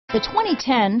The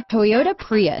 2010 Toyota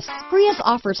Prius. Prius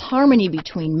offers harmony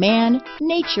between man,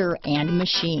 nature, and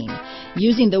machine.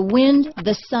 Using the wind,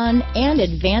 the sun, and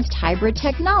advanced hybrid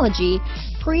technology,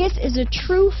 Prius is a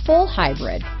true full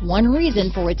hybrid, one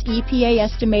reason for its EPA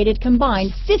estimated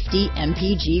combined 50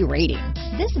 mpg rating.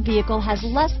 This vehicle has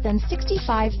less than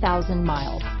 65,000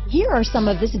 miles. Here are some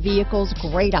of this vehicle's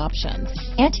great options: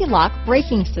 anti-lock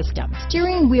braking system,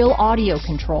 steering wheel audio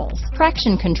controls,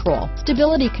 traction control,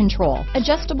 stability control,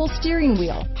 adjustable steering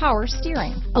wheel, power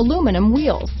steering, aluminum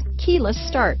wheels, keyless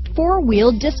start,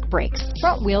 four-wheel disc brakes,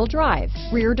 front-wheel drive,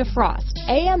 rear defrost,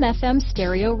 AM/FM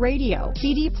stereo radio,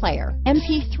 CD player,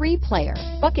 MP3 player,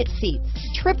 bucket seats,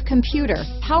 trip computer,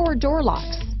 power door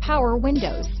locks, power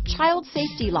windows, child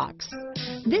safety locks.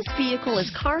 This vehicle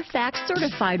is CARFAX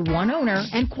certified one owner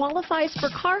and qualifies for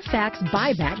CARFAX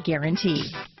buyback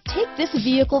guarantee. Take this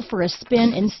vehicle for a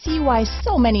spin and see why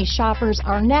so many shoppers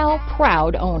are now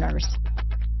proud owners.